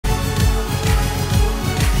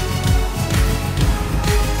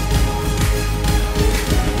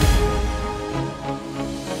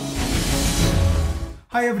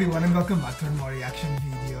Hi everyone and welcome back to another reaction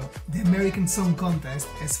video. The American Song Contest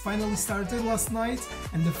has finally started last night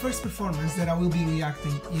and the first performance that I will be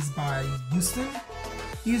reacting is by Hueston.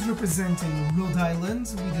 He is representing Rhode Island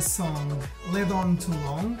with the song Led On Too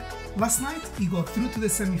Long. Last night he got through to the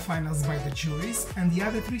semi-finals by the juries, and the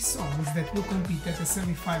other three songs that will compete at the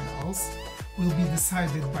semi-finals will be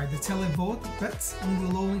decided by the televote, but we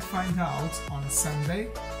will only find out on Sunday.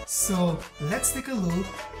 So let's take a look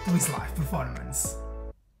to his live performance.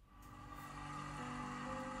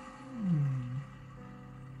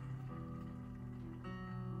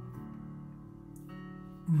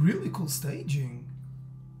 Really cool staging.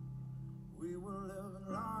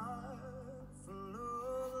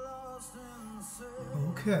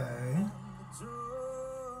 Okay.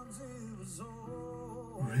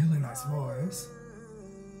 Really nice voice.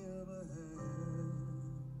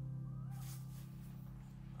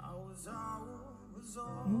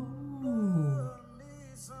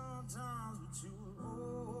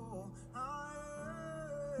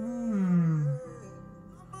 Ooh.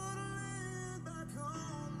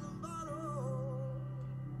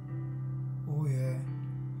 Oh yeah,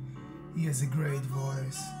 he has a great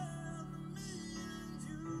voice.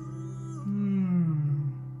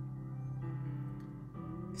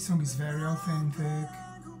 This song is very authentic.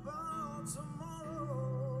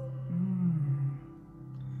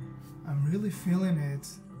 I'm really feeling it.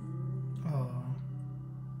 Oh.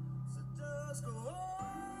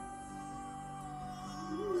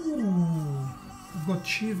 Ooh, I've got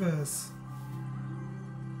shivers.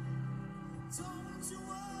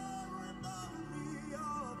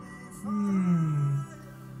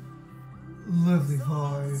 Lovely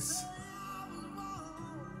voice.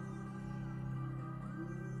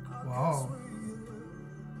 Wow.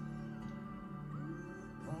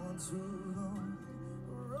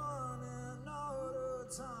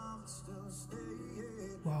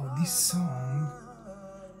 Wow, this song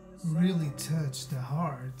really touched the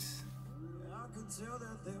heart.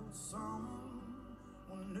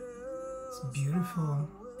 It's beautiful.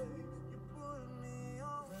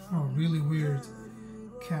 Oh, really weird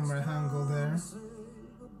camera angle there.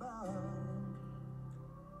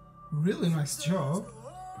 Really nice job.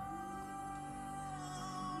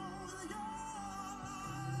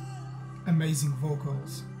 Amazing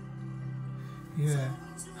vocals. Yeah,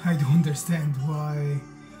 I don't understand why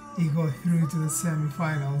he got through to the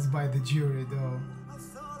semi-finals by the jury though.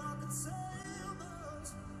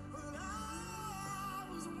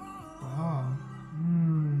 Wow.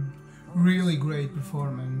 Really great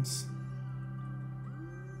performance.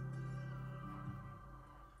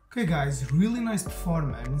 Okay guys, really nice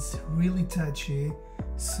performance, really touchy,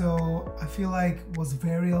 so I feel like it was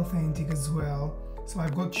very authentic as well, so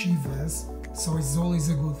I've got shivers, so it's always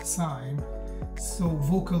a good sign. So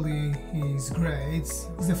vocally he's great.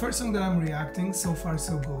 It's the first song that I'm reacting, so far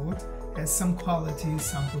so good, has some quality,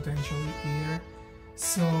 some potential here,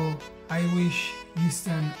 so I wish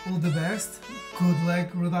Hueston all the best, good luck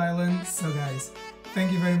Rhode Island. So guys,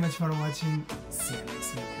 thank you very much for watching, see you next time.